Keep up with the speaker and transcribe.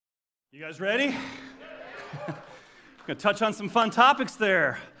You guys ready? I'm going to touch on some fun topics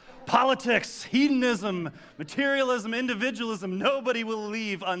there. Politics, hedonism, materialism, individualism. Nobody will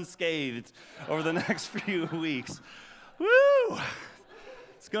leave unscathed over the next few weeks. Woo!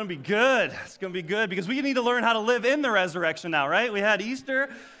 It's going to be good. It's going to be good because we need to learn how to live in the resurrection now, right? We had Easter.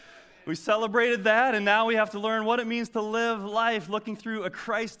 We celebrated that, and now we have to learn what it means to live life looking through a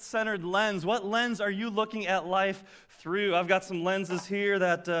Christ-centered lens. What lens are you looking at life through? I've got some lenses here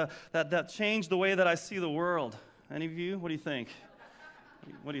that change the way that I see the world. Any of you? What do you think?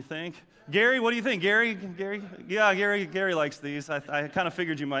 What do you think? Gary, what do you think? Gary? Yeah, Gary likes these. I kind of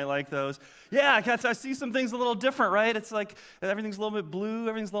figured you might like those. Yeah, I see some things a little different, right? It's like everything's a little bit blue,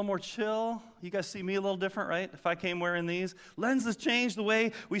 everything's a little more chill. You guys see me a little different, right? If I came wearing these. Lenses change the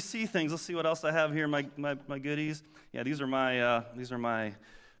way we see things. Let's see what else I have here, my goodies. Yeah, these are my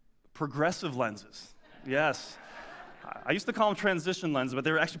progressive lenses. Yes. I used to call them transition lenses, but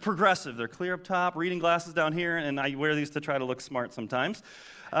they were actually progressive. They're clear up top, reading glasses down here, and I wear these to try to look smart sometimes.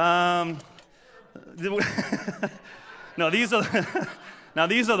 No, these are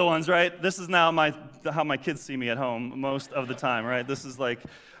the ones, right? This is now how my kids see me at home most of the time, right? This is like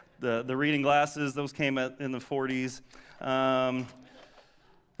the reading glasses. Those came in the 40s.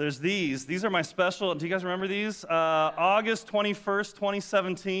 There's these. These are my special. Do you guys remember these? August 21st,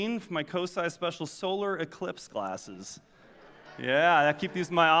 2017, my co-size special solar eclipse glasses. Yeah, I keep these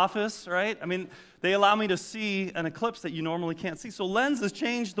in my office, right? I mean, they allow me to see an eclipse that you normally can't see. So lenses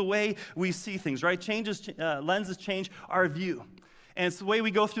change the way we see things, right? Lenses change our view. And it's the way we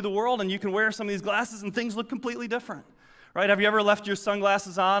go through the world, and you can wear some of these glasses and things look completely different. Right? Have you ever left your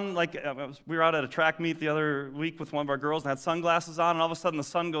sunglasses on? Like we were out at a track meet the other week with one of our girls and had sunglasses on, and all of a sudden the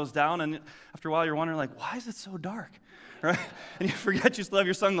sun goes down, and after a while you're wondering, like, why is it so dark? Right? And you forget you still have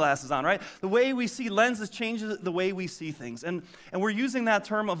your sunglasses on, right? The way we see lenses changes the way we see things. And we're using that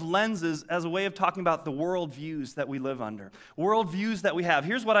term of lenses as a way of talking about the worldviews that we live under. Worldviews that we have.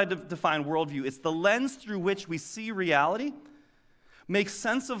 Here's what I define worldview. It's the lens through which we see reality, make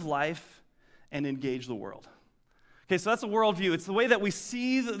sense of life, and engage the world. Okay, so that's a worldview. It's the way that we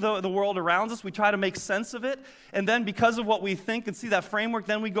see the world around us. We try to make sense of it. And then because of what we think and see that framework,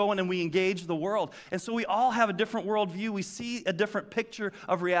 then we go in and we engage the world. And so we all have a different worldview. We see a different picture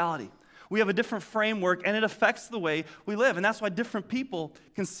of reality. We have a different framework, and it affects the way we live. And that's why different people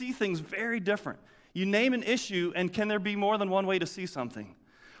can see things very different. You name an issue, and can there be more than one way to see something?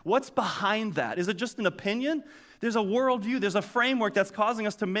 What's behind that? Is it just an opinion? There's a worldview. There's a framework that's causing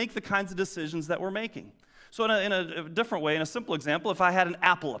us to make the kinds of decisions that we're making. So in a different way, in a simple example, if I had an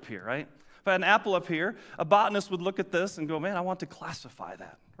apple up here, right? If I had an apple up here, a botanist would look at this and go, man, I want to classify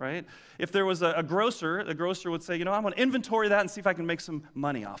that, right? If there was a grocer, the grocer would say, I'm going to inventory that and see if I can make some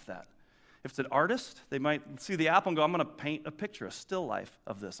money off that. If it's an artist, they might see the apple and go, I'm going to paint a picture, a still life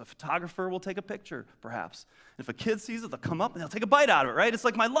of this. A photographer will take a picture, perhaps. If a kid sees it, they'll come up and they'll take a bite out of it, right? It's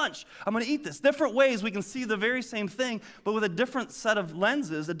like my lunch. I'm going to eat this. Different ways we can see the very same thing, but with a different set of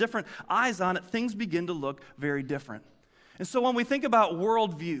lenses, a different eyes on it, things begin to look very different. And so when we think about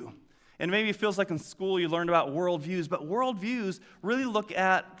worldview, and maybe it feels like in school you learned about worldviews, but worldviews really look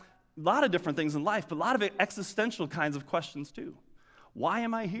at a lot of different things in life, but a lot of existential kinds of questions too. Why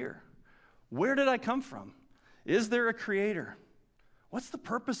am I here? Where did I come from? Is there a creator? What's the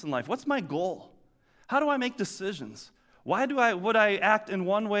purpose in life? What's my goal? How do I make decisions? Why would I act in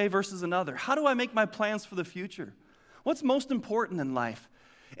one way versus another? How do I make my plans for the future? What's most important in life?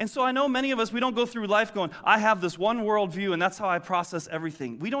 And so I know many of us, we don't go through life going, I have this one worldview and that's how I process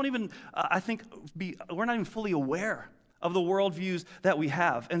everything. We don't even, we're not even fully aware of the worldviews that we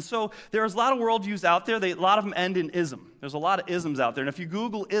have. And so there's a lot of worldviews out there. A lot of them end in ism. There's a lot of isms out there. And if you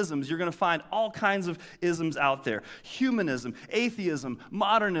Google isms, you're going to find all kinds of isms out there. Humanism, atheism,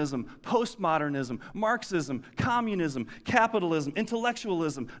 modernism, postmodernism, Marxism, communism, capitalism,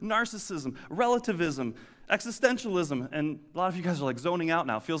 intellectualism, narcissism, relativism, existentialism. And a lot of you guys are like zoning out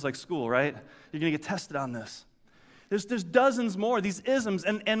now. It feels like school, right? You're going to get tested on this. There's dozens more, these isms,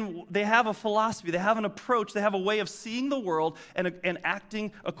 and they have a philosophy, they have an approach, they have a way of seeing the world and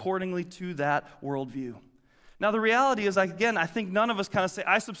acting accordingly to that worldview. Now, the reality is, I think none of us kind of say,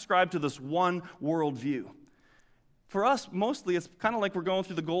 I subscribe to this one worldview. For us, mostly, it's kind of like we're going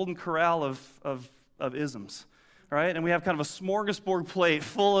through the golden corral of isms. Right? And we have kind of a smorgasbord plate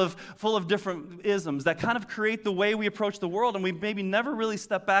full of different isms that kind of create the way we approach the world, and we maybe never really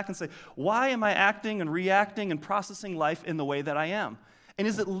step back and say, why am I acting and reacting and processing life in the way that I am? And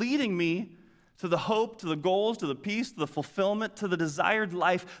is it leading me to the hope, to the goals, to the peace, to the fulfillment, to the desired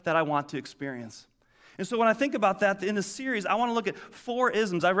life that I want to experience? And so when I think about that, in this series, I want to look at 4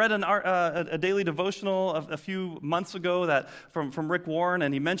 isms. I read a daily devotional a few months ago from Rick Warren,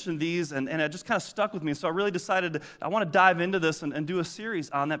 and he mentioned these, and it just kind of stuck with me. So I really decided I want to dive into this and do a series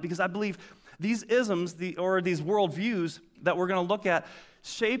on that, because I believe these isms, or these worldviews that we're going to look at,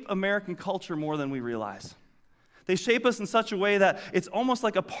 shape American culture more than we realize. They shape us in such a way that it's almost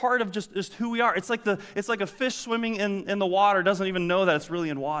like a part of just who we are. It's like a fish swimming in the water doesn't even know that it's really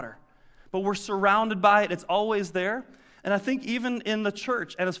in water. But we're surrounded by it. It's always there. And I think even in the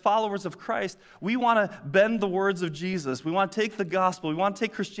church and as followers of Christ, we want to bend the words of Jesus. We want to take the gospel. We want to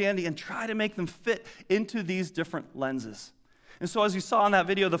take Christianity and try to make them fit into these different lenses. And so as you saw in that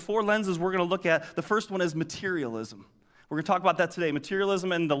video, the 4 lenses we're going to look at, the first one is materialism. We're going to talk about that today.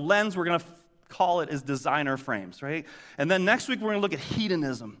 Materialism, and the lens we're going to call it is designer frames, right? And then next week we're going to look at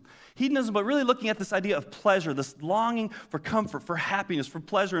hedonism. Hedonism, but really looking at this idea of pleasure, this longing for comfort, for happiness, for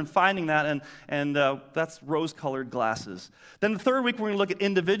pleasure, and finding that, and that's rose-colored glasses. Then the third week, we're going to look at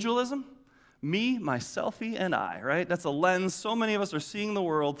individualism, me, my selfie, and I, right? That's a lens. So many of us are seeing the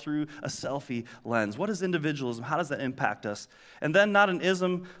world through a selfie lens. What is individualism? How does that impact us? And then not an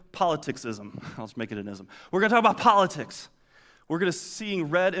ism, politicsism. I'll just make it an ism. We're going to talk about politics. We're going to seeing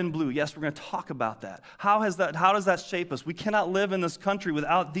red and blue. Yes, we're going to talk about that. How does that shape us? We cannot live in this country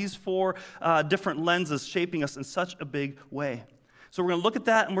without these 4 different lenses shaping us in such a big way. So we're going to look at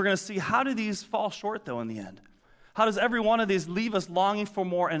that, and we're going to see, how do these fall short, though, in the end? How does every one of these leave us longing for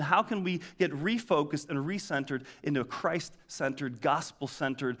more, and how can we get refocused and recentered into a Christ-centered,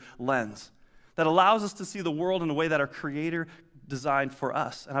 gospel-centered lens that allows us to see the world in a way that our Creator designed for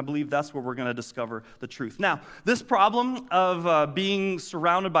us? And I believe that's where we're going to discover the truth. Now, this problem of being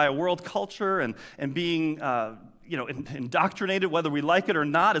surrounded by a world culture and being indoctrinated, whether we like it or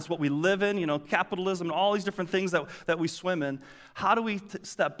not, it's what we live in, capitalism and all these different things that we swim in. How do we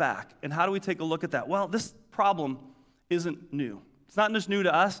step back, and how do we take a look at that? Well, this problem isn't new. It's not just new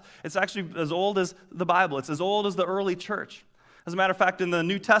to us. It's actually as old as the Bible. It's as old as the early church. As a matter of fact, in the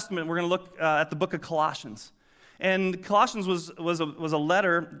New Testament, we're going to look at the book of Colossians. And Colossians was a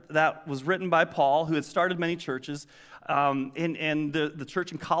letter that was written by Paul, who had started many churches, in the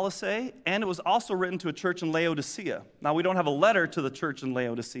church in Colossae, and it was also written to a church in Laodicea. Now, we don't have a letter to the church in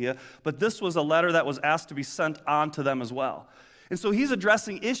Laodicea, but this was a letter that was asked to be sent on to them as well. And so he's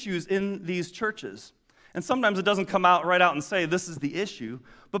addressing issues in these churches. And sometimes it doesn't come out right out and say, this is the issue,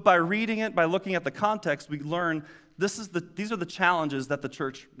 but by reading it, by looking at the context, we learn these are the challenges that the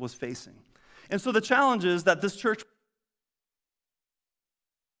church was facing. And so the challenges that this church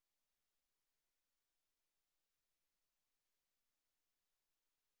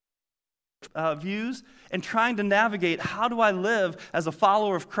views, and trying to navigate, how do I live as a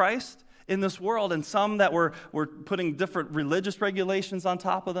follower of Christ in this world? And some that were putting different religious regulations on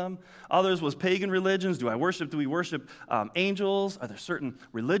top of them. Others was pagan religions. Do we worship angels? Are there certain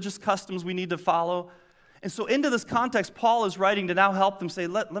religious customs we need to follow? And so into this context, Paul is writing to now help them say,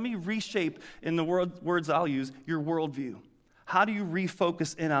 let me reshape, in the words I'll use, your worldview. How do you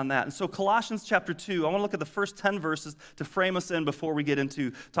refocus in on that? And so Colossians chapter 2, I want to look at the first 10 verses to frame us in before we get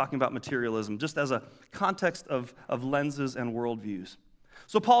into talking about materialism, just as a context of lenses and worldviews.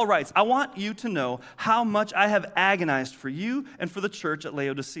 So Paul writes, I want you to know how much I have agonized for you and for the church at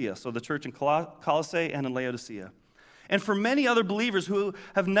Laodicea, so the church in Colossae and in Laodicea, and for many other believers who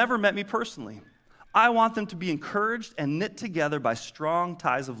have never met me personally. I want them to be encouraged and knit together by strong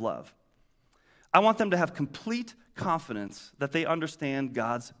ties of love. I want them to have complete confidence that they understand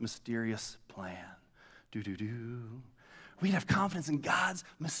God's mysterious plan. We'd have confidence in God's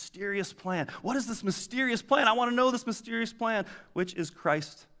mysterious plan. What is this mysterious plan? I want to know this mysterious plan, which is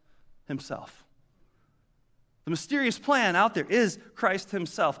Christ himself. The mysterious plan out there is Christ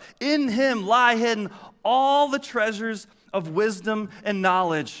himself. In him lie hidden all the treasures of wisdom and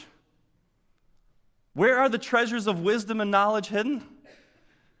knowledge. Where are the treasures of wisdom and knowledge hidden?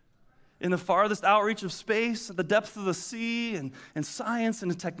 In the farthest outreach of space, at the depths of the sea, and science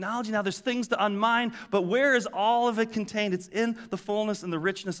and technology. Now, there's things to unmine, but where is all of it contained? It's in the fullness and the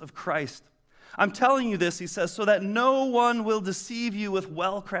richness of Christ. I'm telling you this, he says, so that no one will deceive you with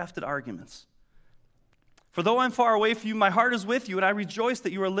well-crafted arguments. For though I'm far away from you, my heart is with you, and I rejoice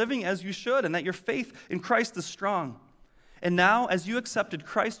that you are living as you should, and that your faith in Christ is strong. And now, as you accepted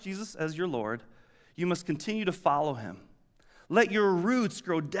Christ Jesus as your Lord, you must continue to follow him. Let your roots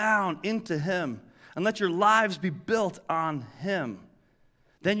grow down into him, and let your lives be built on him.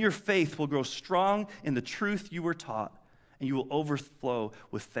 Then your faith will grow strong in the truth you were taught, and you will overflow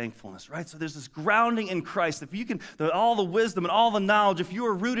with thankfulness, right? So there's this grounding in Christ. If you can, all the wisdom and all the knowledge, if you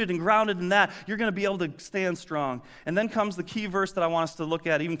are rooted and grounded in that, you're going to be able to stand strong. And then comes the key verse that I want us to look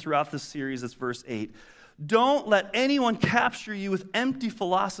at even throughout this series. It's verse 8. Don't let anyone capture you with empty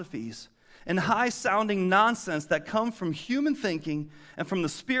philosophies and high-sounding nonsense that come from human thinking and from the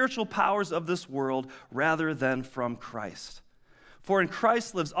spiritual powers of this world rather than from Christ. For in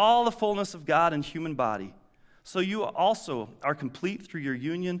Christ lives all the fullness of God in human body. So you also are complete through your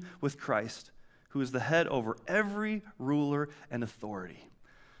union with Christ, who is the head over every ruler and authority.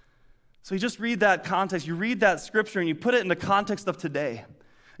 So you just read that context, you read that scripture, and you put it in the context of today.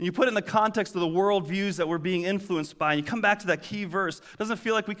 And you put it in the context of the worldviews that we're being influenced by, and you come back to that key verse. Doesn't it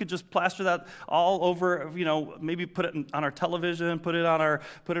feel like we could just plaster that all over, maybe put it on our television, put it on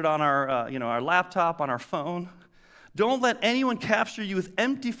our laptop, on our phone? Don't let anyone capture you with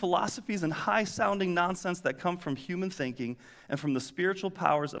empty philosophies and high-sounding nonsense that come from human thinking and from the spiritual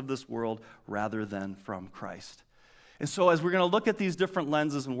powers of this world rather than from Christ. And so as we're going to look at these different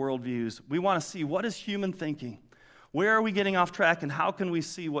lenses and worldviews, we want to see what is human thinking? Where are we getting off track, and how can we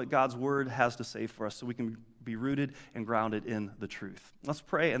see what God's word has to say for us so we can be rooted and grounded in the truth? Let's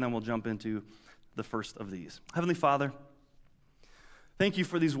pray, and then we'll jump into the first of these. Heavenly Father, thank you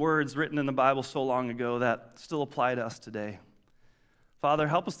for these words written in the Bible so long ago that still apply to us today. Father,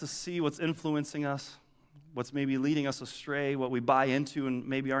 help us to see what's influencing us, what's maybe leading us astray, what we buy into and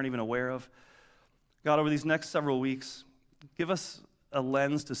maybe aren't even aware of. God, over these next several weeks, give us a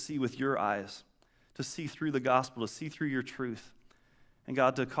lens to see with your eyes, to see through the gospel, to see through your truth, and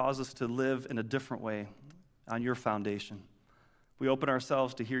God, to cause us to live in a different way on your foundation. We open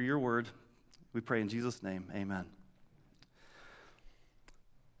ourselves to hear your word. We pray in Jesus' name, amen.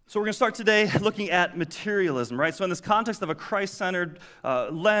 So we're going to start today looking at materialism, right? So in this context of a Christ-centered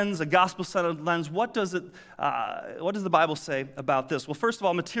lens, a gospel-centered lens, what does the Bible say about this? Well, first of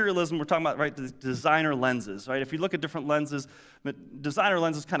all, materialism, we're talking about, right, the designer lenses, right? If you look at different lenses, designer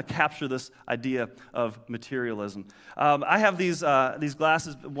lenses kind of capture this idea of materialism. I have these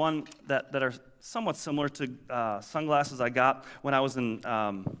glasses, one that are somewhat similar to sunglasses I got when I was in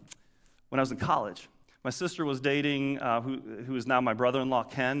college. My sister was dating who is now my brother-in-law,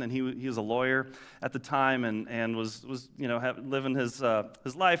 Ken, and he was a lawyer at the time and was living his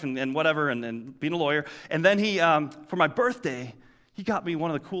life and whatever and being a lawyer. And then he, for my birthday, he got me one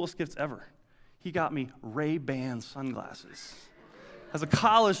of the coolest gifts ever. He got me Ray-Ban sunglasses as a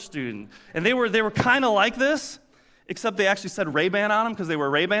college student. And they were kind of like this, except they actually said Ray-Ban on them because they were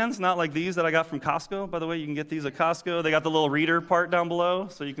Ray-Bans, not like these that I got from Costco. By the way, you can get these at Costco. They got the little reader part down below,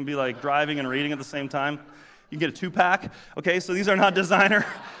 so you can be like driving and reading at the same time. You can get a two-pack. Okay, so these are not designer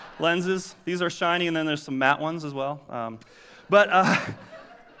lenses. These are shiny, and then there's some matte ones as well. But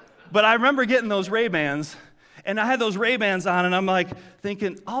I remember getting those Ray-Bans, and I had those Ray-Bans on, and I'm like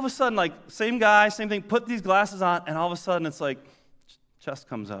thinking, all of a sudden, like same guy, same thing, put these glasses on, and all of a sudden it's like chest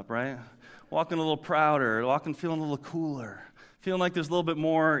comes up, right? Walking a little prouder, feeling a little cooler, feeling like there's a little bit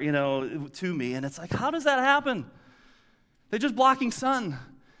more, to me. And it's like, how does that happen? They're just blocking sun.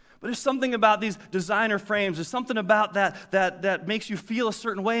 But there's something about these designer frames. There's something about that makes you feel a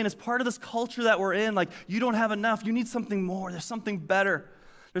certain way. And it's part of this culture that we're in. Like, you don't have enough. You need something more. There's something better.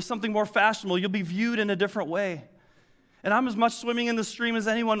 There's something more fashionable. You'll be viewed in a different way. And I'm as much swimming in the stream as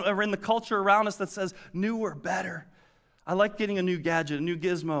anyone or in the culture around us that says newer, better. I like getting a new gadget, a new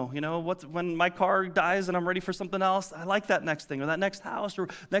gizmo. When my car dies and I'm ready for something else, I like that next thing or that next house or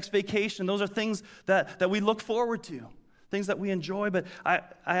next vacation. Those are things that we look forward to, things that we enjoy. But I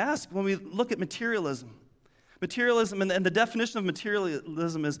ask, when we look at materialism and the definition of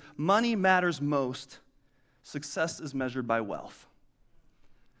materialism is money matters most. Success is measured by wealth.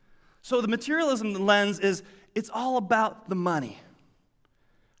 So the materialism lens it's all about the money.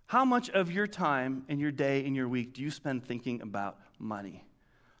 How much of your time in your day, in your week, do you spend thinking about money?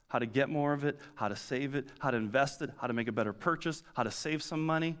 How to get more of it, how to save it, how to invest it, how to make a better purchase, how to save some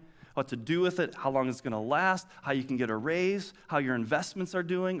money, what to do with it, how long it's going to last, how you can get a raise, how your investments are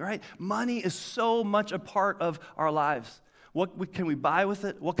doing, right? Money is so much a part of our lives. What can we buy with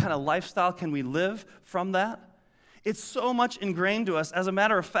it? What kind of lifestyle can we live from that? It's so much ingrained to us. As a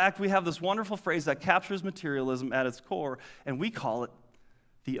matter of fact, we have this wonderful phrase that captures materialism at its core, and we call it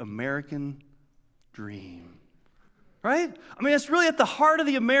the American dream, right? I mean, it's really at the heart of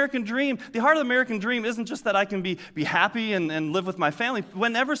the American dream. The heart of the American dream isn't just that I can be happy and live with my family.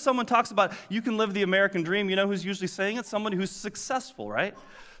 Whenever someone talks about you can live the American dream, you know who's usually saying it? Somebody who's successful, right?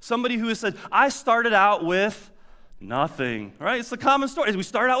 Somebody who has said, I started out with nothing, right? It's the common story. We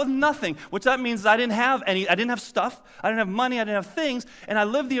started out with nothing, which that means I didn't have stuff, I didn't have money, I didn't have things, and I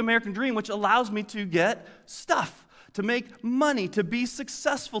lived the American dream, which allows me to get stuff. to make money, to be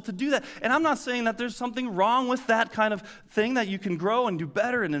successful, to do that. And I'm not saying that there's something wrong with that kind of thing, that you can grow and do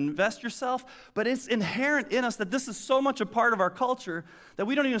better and invest yourself, but it's inherent in us that this is so much a part of our culture that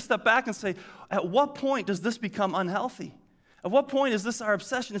we don't even step back and say, at what point does this become unhealthy? At what point is this our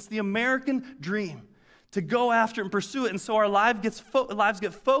obsession? It's the American dream to go after and pursue it, and so our lives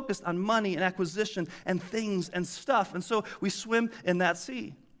get focused on money and acquisition and things and stuff, and so we swim in that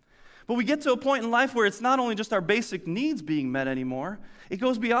sea. But we get to a point in life where it's not only just our basic needs being met anymore, it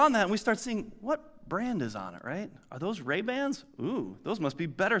goes beyond that, and we start seeing, what brand is on it, right? Are those Ray-Bans? Ooh, those must be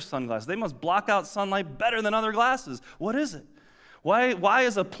better sunglasses. They must block out sunlight better than other glasses. What is it? Why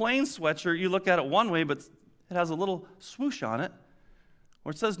is a plain sweatshirt, you look at it one way, but it has a little swoosh on it,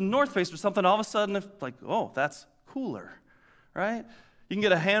 or it says North Face or something, all of a sudden, it's like, oh, that's cooler, right? You can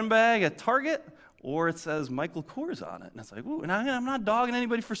get a handbag at Target, or it says Michael Kors on it. And it's like, ooh, and I'm not dogging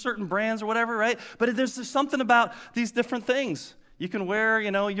anybody for certain brands or whatever, right? But there's just something about these different things. You can wear,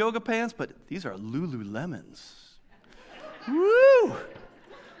 yoga pants, but these are Lululemons. Woo!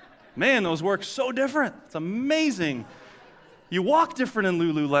 Man, those work so different. It's amazing. You walk different in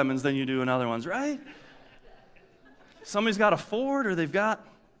Lululemons than you do in other ones, right? Somebody's got a Ford, or they've got,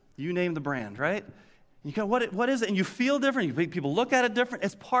 you name the brand, right? You go, what is it? And you feel different. People look at it different.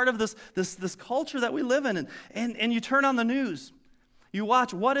 It's part of this culture that we live in. And you turn on the news. You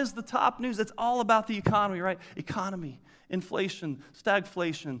watch, what is the top news? It's all about the economy, right? Economy, inflation,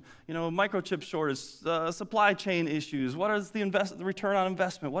 stagflation, microchip shortage, supply chain issues. What is the return on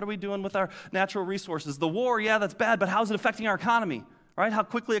investment? What are we doing with our natural resources? The war, yeah, that's bad, but how's it affecting our economy, right? How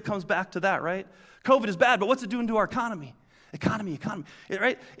quickly it comes back to that, right? COVID is bad, but what's it doing to our economy? Economy,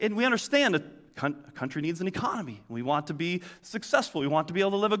 right? And we understand a country needs an economy. We want to be successful. We want to be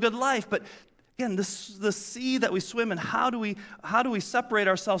able to live a good life. But again, the sea that we swim in, how do we separate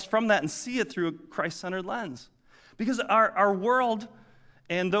ourselves from that and see it through a Christ-centered lens? Because our world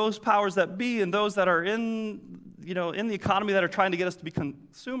and those powers that be and those that are in the economy that are trying to get us to be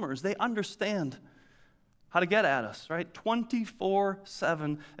consumers, they understand how to get at us, right?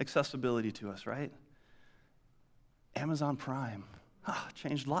 24/7 accessibility to us, right? Amazon Prime.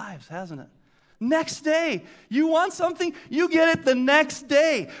 Changed lives, hasn't it? Next day. You want something, you get it the next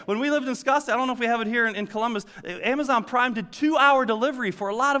day. When we lived in Scottsdale, I don't know if we have it here in Columbus, Amazon Prime did 2-hour delivery for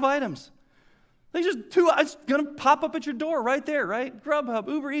a lot of items. It's going to pop up at your door right there, right? Grubhub,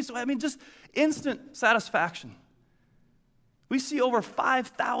 Uber Eats, just instant satisfaction. We see over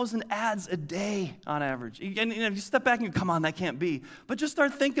 5,000 ads a day on average. And if you step back and you go, come on, that can't be. But just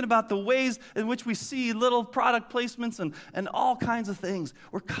start thinking about the ways in which we see little product placements and all kinds of things.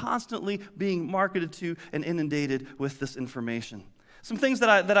 We're constantly being marketed to and inundated with this information. Some things that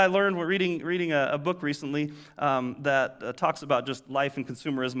I learned while reading a book recently that talks about just life and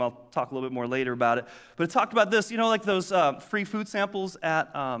consumerism. I'll talk a little bit more later about it. But it talked about this, like those free food samples at,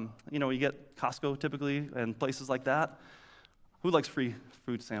 you get Costco typically and places like that. Who likes free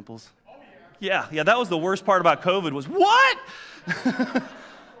food samples? Oh, yeah. Yeah, that was the worst part about COVID was, what?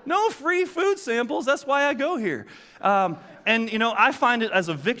 No free food samples, that's why I go here. And, I find it as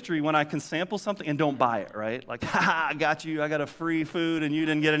a victory when I can sample something and don't buy it, right? Like, I got you, I got a free food and you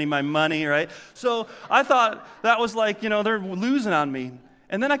didn't get any of my money, right? So I thought that was like, they're losing on me.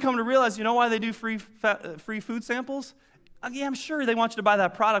 And then I come to realize, why they do free food samples? Yeah, I'm sure they want you to buy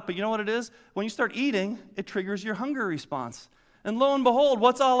that product, but you know what it is? When you start eating, it triggers your hunger response. And lo and behold,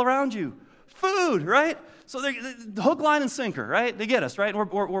 what's all around you? Food, right? So the hook, line, and sinker, right? They get us, right?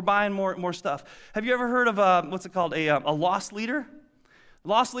 We're buying more stuff. Have you ever heard of what's it called? A loss leader?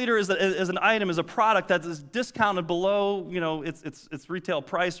 Loss leader is an item, is a product that is discounted below, its retail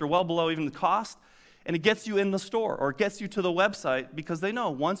price or well below even the cost, and it gets you in the store or it gets you to the website because they know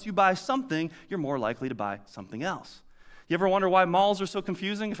once you buy something, you're more likely to buy something else. You ever wonder why malls are so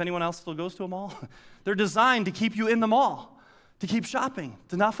confusing? If anyone else still goes to a mall, they're designed to keep you in the mall. To keep shopping,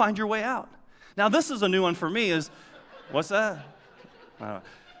 to not find your way out. Now, this is a new one for me. What's that?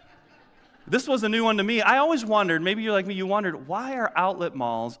 This was a new one to me. I always wondered, maybe you're like me, you wondered, why are outlet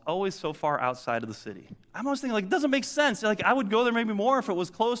malls always so far outside of the city? I'm always thinking, it doesn't make sense. I would go there maybe more if it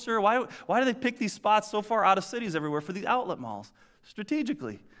was closer. Why do they pick these spots so far out of cities everywhere for these outlet malls?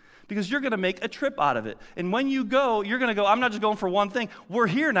 Strategically. Because you're going to make a trip out of it. And when you go, you're going to go, I'm not just going for one thing. We're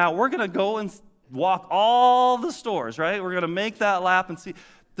here now. We're going to go and walk all the stores, right? We're going to make that lap and see.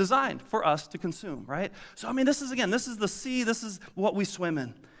 Designed for us to consume, right? So, this is the sea. This is what we swim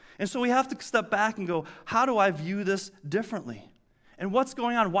in. And so we have to step back and go, how do I view this differently? And what's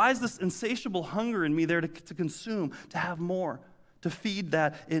going on? Why is this insatiable hunger in me there to consume, to have more, to feed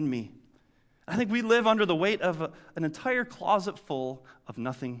that in me? I think we live under the weight of an entire closet full of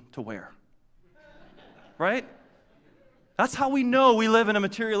nothing to wear, right? That's how we know we live in a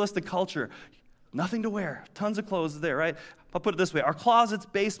materialistic culture. Nothing to wear, tons of clothes there, right? I'll put it this way. Our closets,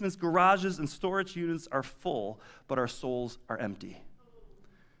 basements, garages, and storage units are full, but our souls are empty.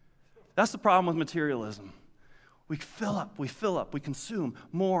 That's the problem with materialism. We fill up, we consume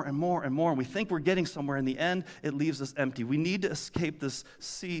more and more and more, and we think we're getting somewhere. In the end, it leaves us empty. We need to escape this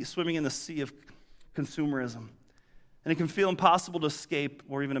sea, swimming in the sea of consumerism. And it can feel impossible to escape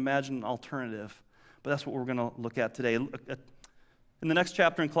or even imagine an alternative. But that's what we're going to look at today. In the next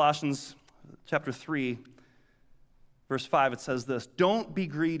chapter in Colossians, chapter 3, verse 5, it says this: "Don't be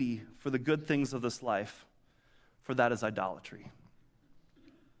greedy for the good things of this life, for that is idolatry."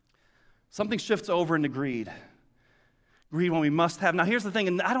 Something shifts over into greed. Greed when we must have. Now here's the thing,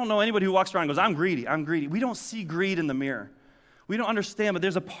 and I don't know anybody who walks around and goes, I'm greedy, I'm greedy. We don't see greed in the mirror. We don't understand, but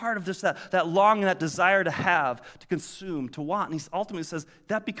there's a part of this, that longing, that desire to have, to consume, to want. And he ultimately says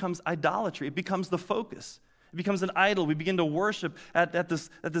that becomes idolatry. It becomes the focus. It becomes an idol. We begin to worship at this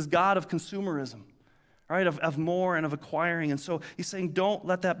God of consumerism, right? Of more and of acquiring. And so he's saying, don't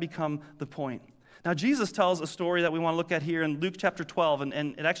let that become the point. Now, Jesus tells a story that we want to look at here in Luke chapter 12,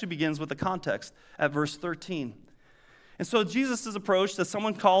 and it actually begins with the context at verse 13. And so Jesus is approached as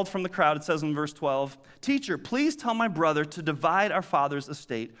someone called from the crowd. It says in verse 12, "Teacher, please tell my brother to divide our father's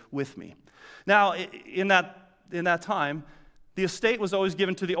estate with me." Now, in that time, the estate was always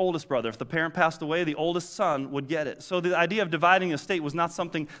given to the oldest brother. If the parent passed away, the oldest son would get it. So the idea of dividing the estate was not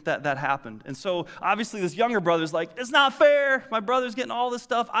something that happened. And so obviously this younger brother's like, it's not fair. My brother's getting all this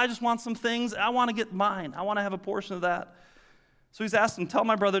stuff. I just want some things. I want to get mine. I want to have a portion of that. So he's asked him, tell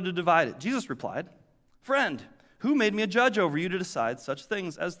my brother to divide it. Jesus replied, "Friend, who made me a judge over you to decide such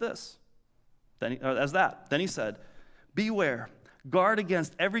things as this? As that?" Then he said, "Beware, guard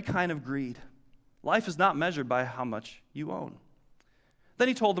against every kind of greed. Life is not measured by how much you own." Then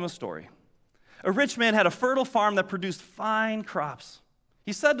he told them a story. A rich man had a fertile farm that produced fine crops.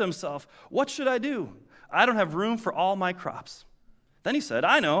 He said to himself, "What should I do? I don't have room for all my crops." Then he said,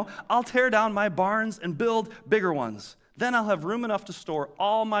 "I know, I'll tear down my barns and build bigger ones. Then I'll have room enough to store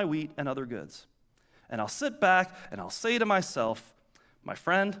all my wheat and other goods. And I'll sit back and I'll say to myself, my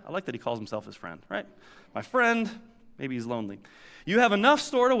friend," I like that he calls himself his friend, right? "My friend," maybe he's lonely, "you have enough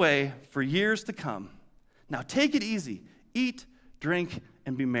stored away for years to come. Now take it easy, eat, drink,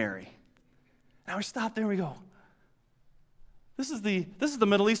 and be merry." Now we stop there and we go, this is the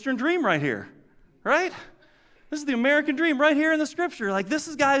Middle Eastern dream right here, right? This is the American dream right here in the scripture. Like,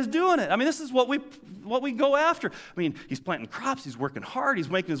 this guy's doing it. I mean, this is what we go after. I mean, he's planting crops, he's working hard, he's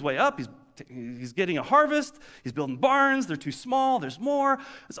making his way up, he's getting a harvest, he's building barns, they're too small, there's more.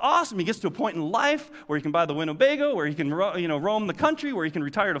 It's awesome. He gets to a point in life where he can buy the Winnebago, where he can roam the country, where he can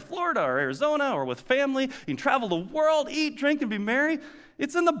retire to Florida or Arizona or with family. He can travel the world, eat, drink, and be merry.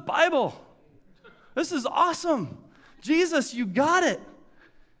 It's in the Bible. This is awesome. Jesus, you got it.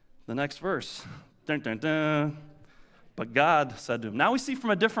 The next verse. Dun, dun, dun. "But God said to him," now we see from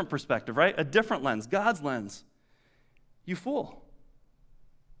a different perspective, right? A different lens, God's lens. "You fool.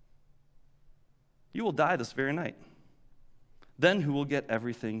 You will die this very night. Then who will get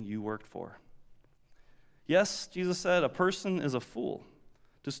everything you worked for?" Yes, Jesus said, a person is a fool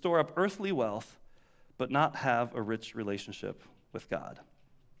to store up earthly wealth but not have a rich relationship with God.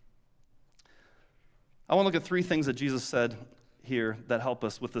 I want to look at three things that Jesus said here that help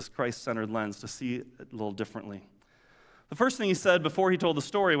us with this Christ-centered lens to see it a little differently. The first thing he said before he told the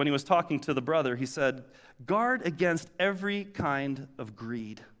story, when he was talking to the brother, he said, guard against every kind of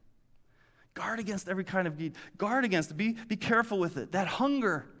greed. Guard against every kind of greed. Guard against it. Be careful with it. That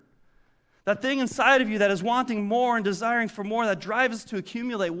hunger, that thing inside of you that is wanting more and desiring for more, that drives us to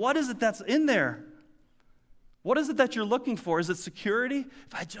accumulate. What is it that's in there? What is it that you're looking for? Is it security?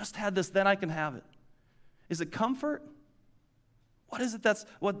 If I just had this, then I can have it. Is it comfort? What is it that's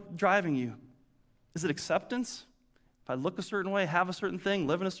driving you? Is it acceptance? If I look a certain way, have a certain thing,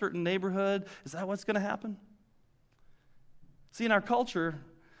 live in a certain neighborhood, is that what's going to happen? See, in our culture,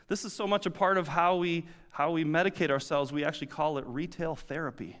 this is so much a part of how we medicate ourselves, we actually call it retail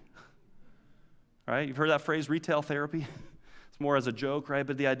therapy. Right? You've heard that phrase, retail therapy? It's more as a joke, right?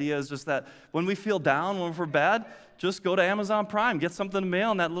 But the idea is just that when we feel down, when we're bad, just go to Amazon Prime, get something in the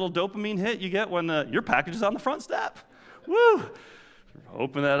mail, and that little dopamine hit you get when your package is on the front step. Woo!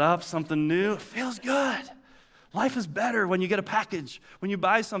 Open that up, something new. It feels good. Life is better when you get a package, when you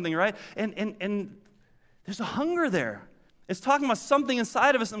buy something, right? And there's a hunger there. It's talking about something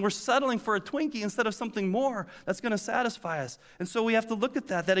inside of us, and we're settling for a Twinkie instead of something more that's going to satisfy us. And so we have to look at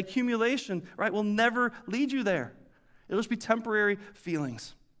that. That accumulation, right, will never lead you there. It'll just be temporary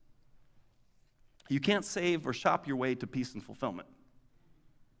feelings. You can't save or shop your way to peace and fulfillment.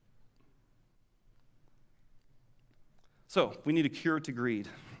 So we need a cure to greed.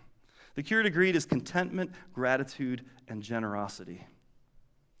 The cure to greed is contentment, gratitude, and generosity.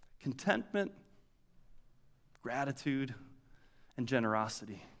 Contentment, gratitude, and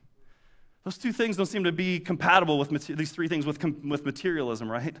generosity. Those two things don't seem to be compatible with these three things with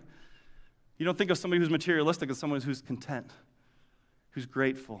materialism, right? You don't think of somebody who's materialistic as someone who's content, who's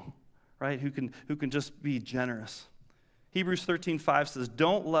grateful, right? Who can just be generous. Hebrews 13:5 says,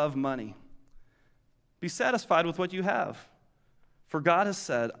 "Don't love money. Be satisfied with what you have. For God has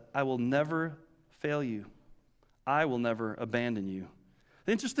said, I will never fail you. I will never abandon you."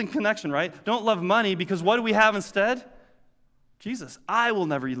 The interesting connection, right? Don't love money because what do we have instead? Jesus. I will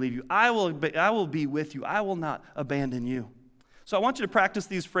never leave you. I will be with you. I will not abandon you. So I want you to practice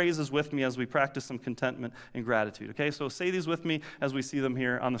these phrases with me as we practice some contentment and gratitude, okay? So say these with me as we see them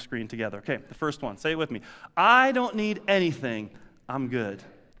here on the screen together. Okay, the first one, say it with me. I don't need anything. I'm good.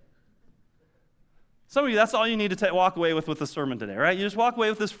 Some of you, that's all you need to walk away with the sermon today, right? You just walk away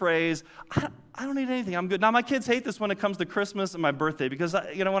with this phrase, I don't need anything, I'm good. Now, my kids hate this when it comes to Christmas and my birthday because,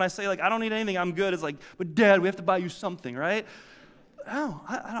 when I say, I don't need anything, I'm good, it's like, but Dad, we have to buy you something, right? No,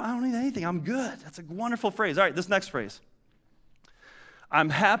 I don't need anything, I'm good. That's a wonderful phrase. All right, this next phrase. I'm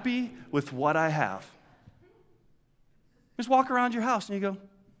happy with what I have. Just walk around your house and you go,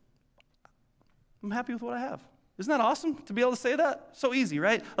 I'm happy with what I have. Isn't that awesome to be able to say that? So easy,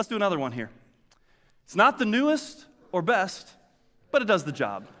 right? Let's do another one here. It's not the newest or best, but it does the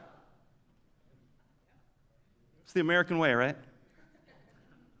job. It's the American way, right?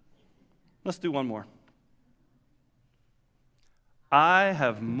 Let's do one more. I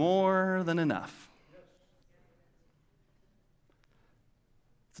have more than enough.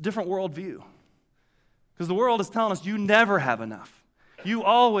 It's a different worldview. Because the world is telling us you never have enough. You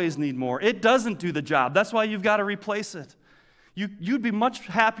always need more. It doesn't do the job. That's why you've got to replace it. You'd be much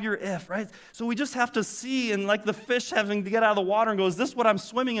happier if, right? So we just have to see, and like the fish having to get out of the water and go, is this what I'm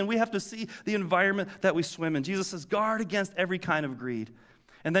swimming in? We have to see the environment that we swim in. Jesus says, guard against every kind of greed.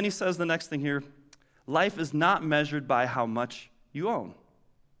 And then he says the next thing here, life is not measured by how much you own.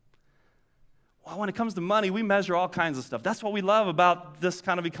 Well, when it comes to money, we measure all kinds of stuff. That's what we love about this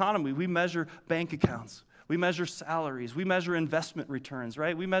kind of economy. We measure bank accounts. We measure salaries. We measure investment returns,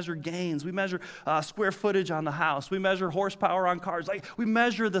 right? We measure gains. We measure square footage on the house. We measure horsepower on cars. We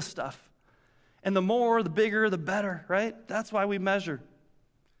measure this stuff. And the more, the bigger, the better, right? That's why we measure.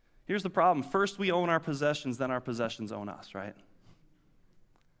 Here's the problem. First, we own our possessions, then our possessions own us, right?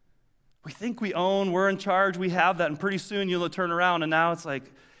 We think we own, we're in charge, we have that, and pretty soon you'll turn around, and now it's like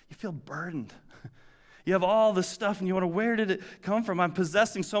you feel burdened. You have all this stuff, and you wonder, where did it come from? I'm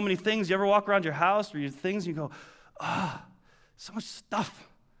possessing so many things. You ever walk around your house or your things, and you go, so much stuff.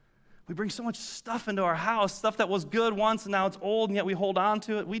 We bring so much stuff into our house, stuff that was good once, and now it's old, and yet we hold on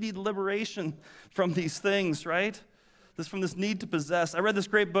to it. We need liberation from these things, right? From this need to possess. I read this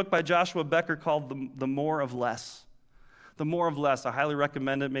great book by Joshua Becker called The More of Less. The More of Less. I highly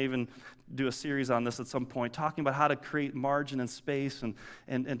recommend it. May even do a series on this at some point, talking about how to create margin and space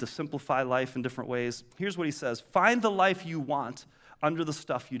and to simplify life in different ways. Here's what he says. Find the life you want under the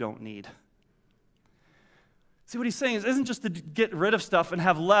stuff you don't need. See, what he's saying isn't just to get rid of stuff and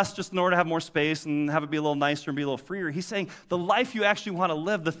have less just in order to have more space and have it be a little nicer and be a little freer. He's saying the life you actually want to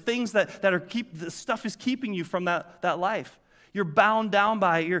live, the things the stuff is keeping you from that life. You're bound down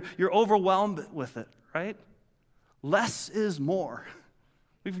by it. You're overwhelmed with it, right? Less is more.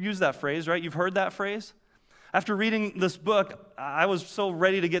 We've used that phrase, right? You've heard that phrase? After reading this book, I was so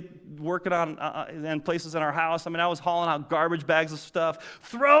ready to get working on and places in our house. I mean, I was hauling out garbage bags of stuff.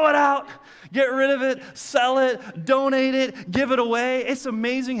 Throw it out. Get rid of it. Sell it. Donate it. Give it away. It's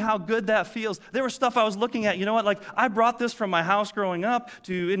amazing how good that feels. There was stuff I was looking at. You know what? Like, I brought this from my house growing up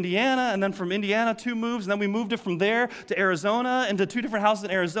to Indiana, and then from Indiana, 2 moves, and then we moved it from there to Arizona and to 2 different houses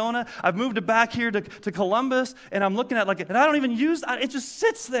in Arizona. I've moved it back here to Columbus, and I'm looking at and I don't even use it. It just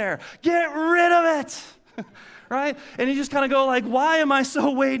sits there. Get rid of it. Right? And you just kind of go why am I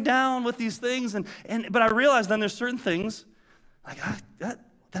so weighed down with these things? But I realized then there's certain things, that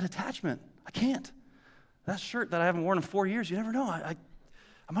attachment, I can't. That shirt that I haven't worn in 4 years, you never know. I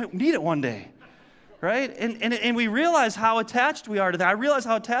might need it one day. Right? And we realize how attached we are to that. I realize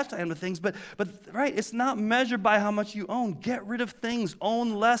how attached I am to things, but right, it's not measured by how much you own. Get rid of things,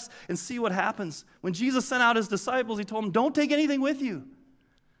 own less, and see what happens. When Jesus sent out his disciples, he told them, don't take anything with you.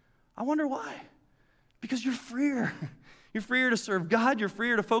 I wonder why. Because you're freer. You're freer to serve God. You're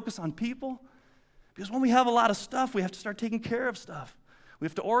freer to focus on people. Because when we have a lot of stuff, we have to start taking care of stuff. We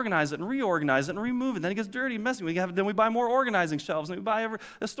have to organize it and reorganize it and remove it. Then it gets dirty and messy. Then we buy more organizing shelves, and we buy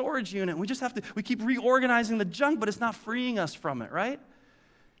a storage unit. We keep reorganizing the junk, but it's not freeing us from it, right?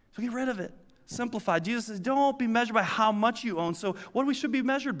 So get rid of it. Simplify. Jesus says, don't be measured by how much you own. So what we should be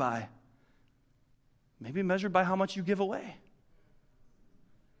measured by? Maybe measured by how much you give away.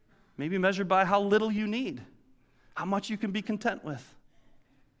 Maybe measured by how little you need, how much you can be content with.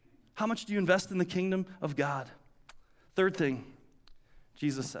 How much do you invest in the kingdom of God? Third thing,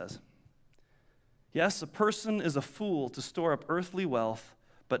 Jesus says, yes, a person is a fool to store up earthly wealth,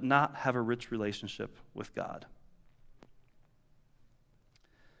 but not have a rich relationship with God.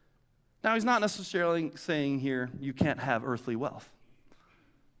 Now, he's not necessarily saying here you can't have earthly wealth.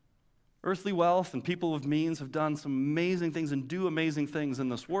 Earthly wealth and people of means have done some amazing things and do amazing things in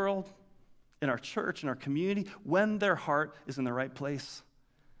this world, in our church, in our community, when their heart is in the right place,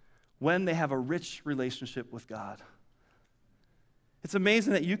 when they have a rich relationship with God. It's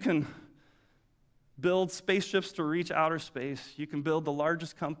amazing that you can build spaceships to reach outer space. You can build the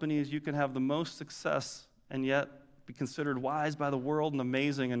largest companies. You can have the most success and yet be considered wise by the world and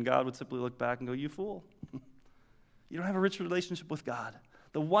amazing, and God would simply look back and go, you fool. You don't have a rich relationship with God.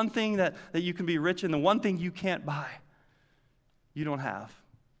 The one thing that you can be rich in, the one thing you can't buy, you don't have.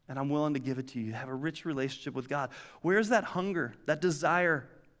 And I'm willing to give it to you. Have a rich relationship with God. Where's that hunger, that desire?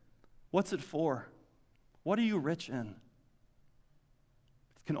 What's it for? What are you rich in?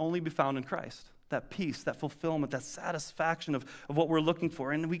 It can only be found in Christ. That peace, that fulfillment, that satisfaction of what we're looking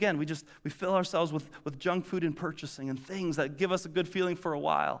for. And again, we fill ourselves with junk food and purchasing and things that give us a good feeling for a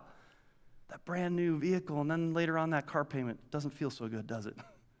while. That brand new vehicle, and then later on that car payment doesn't feel so good, does it?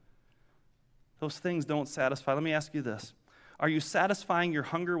 Those things don't satisfy. Let me ask you this. Are you satisfying your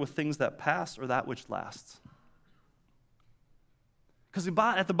hunger with things that pass or that which lasts? Because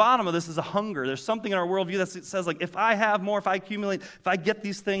at the bottom of this is a hunger. There's something in our worldview that says, like, if I have more, if I accumulate, if I get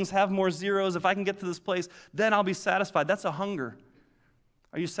these things, have more zeros, if I can get to this place, then I'll be satisfied. That's a hunger.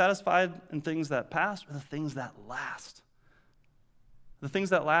 Are you satisfied in things that pass or the things that last? The things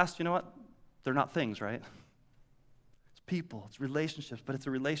that last, you know what? They're not things, right? It's people, it's relationships, but it's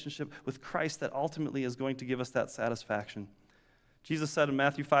a relationship with Christ that ultimately is going to give us that satisfaction. Jesus said in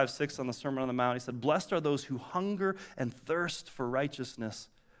Matthew 5:6 on the Sermon on the Mount, he said, blessed are those who hunger and thirst for righteousness,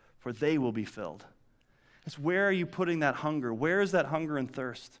 for they will be filled. It's where are you putting that hunger? Where is that hunger and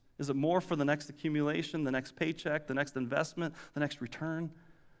thirst? Is it more for the next accumulation, the next paycheck, the next investment, the next return?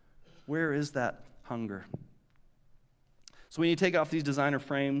 Where is that hunger? So when you take off these designer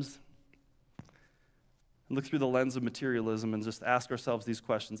frames and look through the lens of materialism and just ask ourselves these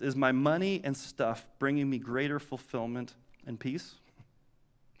questions, is my money and stuff bringing me greater fulfillment and peace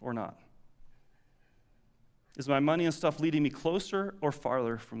or not? Is my money and stuff leading me closer or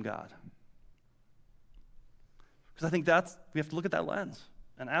farther from God? Because I think we have to look at that lens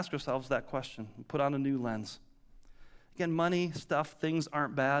and ask ourselves that question and put on a new lens. Again, money, stuff, things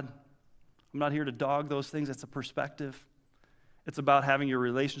aren't bad. I'm not here to dog those things. It's a perspective. It's about having your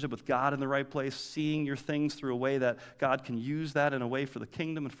relationship with God in the right place, seeing your things through a way that God can use that in a way for the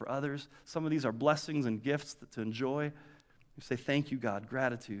kingdom and for others. Some of these are blessings and gifts to enjoy. You say, thank you, God,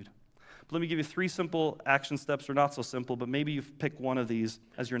 gratitude. But let me give you 3 simple action steps, or not so simple, but maybe you pick one of these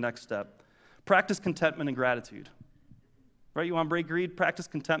as your next step. Practice contentment and gratitude. Right? You want to break greed? Practice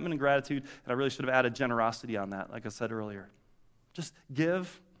contentment and gratitude. And I really should have added generosity on that, like I said earlier. Just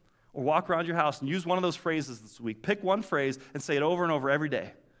give or walk around your house and use one of those phrases this week. Pick one phrase and say it over and over every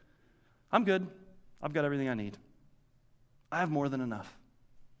day. I'm good. I've got everything I need. I have more than enough.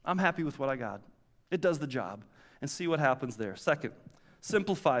 I'm happy with what I got. It does the job. And see what happens there. Second,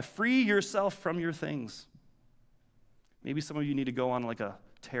 simplify. Free yourself from your things. Maybe some of you need to go on like a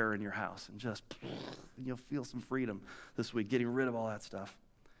tear in your house and you'll feel some freedom this week, getting rid of all that stuff.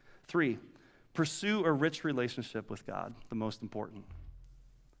 3, pursue a rich relationship with God, the most important,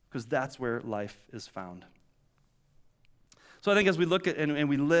 because that's where life is found. So I think as we look at and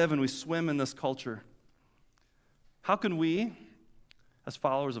we live and we swim in this culture, how can we, as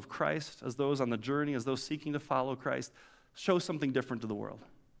followers of Christ, as those on the journey, as those seeking to follow Christ, show something different to the world?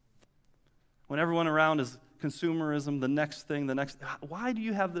 When everyone around is consumerism, the next thing, why do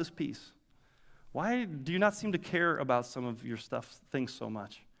you have this peace? Why do you not seem to care about some of your things so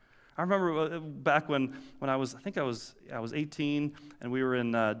much? I remember back when I was 18, and we were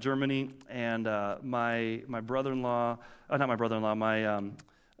in Germany, and my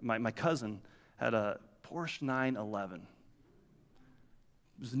cousin had a Porsche 911.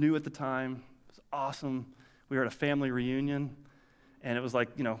 It was new at the time. It was awesome. We were at a family reunion, and it was like,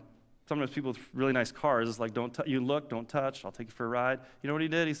 sometimes people with really nice cars, it's like, don't touch, I'll take you for a ride. You know what he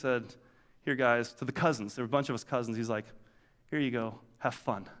did? He said, here, guys, to the cousins. There were a bunch of us cousins. He's like, here you go, have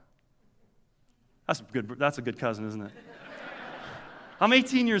fun. That's a good cousin, isn't it? I'm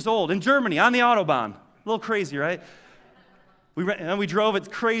 18 years old in Germany on the Autobahn. A little crazy, right? We drove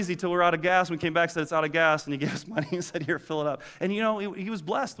it crazy till we were out of gas. We came back, said it's out of gas, and he gave us money and said, here, fill it up. And he was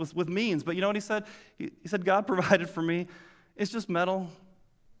blessed with means. But you know what he said? He said, God provided for me. It's just metal.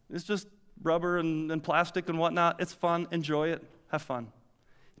 It's just rubber and plastic and whatnot. It's fun. Enjoy it. Have fun.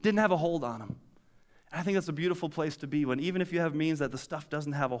 Didn't have a hold on him. And I think that's a beautiful place to be, when even if you have means, that the stuff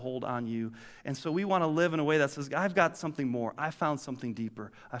doesn't have a hold on you. And so we want to live in a way that says, I've got something more. I found something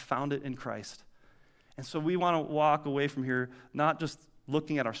deeper. I found it in Christ. And so we want to walk away from here not just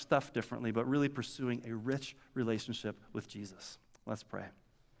looking at our stuff differently, but really pursuing a rich relationship with Jesus. Let's pray.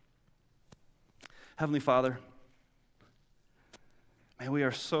 Heavenly Father, man, we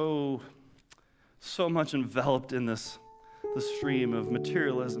are so much enveloped in the stream of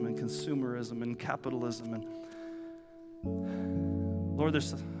materialism and consumerism and capitalism. And Lord,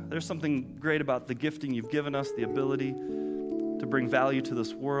 there's something great about the gifting you've given us, the ability to bring value to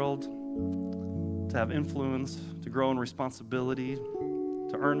this world, to have influence, to grow in responsibility,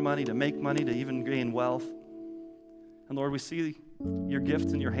 to earn money, to make money, to even gain wealth. And Lord, we see your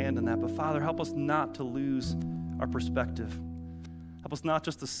gift in your hand in that. But Father, help us not to lose our perspective. Help us not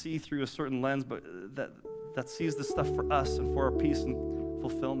just to see through a certain lens, but that sees this stuff for us and for our peace and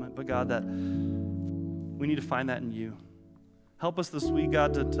fulfillment. But God, that we need to find that in you. Help us this week,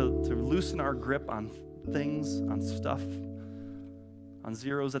 God, to loosen our grip on things, on stuff, on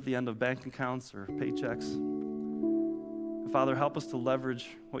zeros at the end of bank accounts or paychecks. And Father, help us to leverage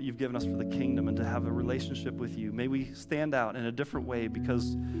what you've given us for the kingdom and to have a relationship with you. May we stand out in a different way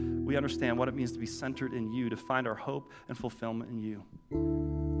because we understand what it means to be centered in you, to find our hope and fulfillment in you.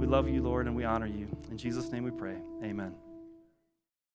 We love you, Lord, and we honor you. In Jesus' name we pray. Amen.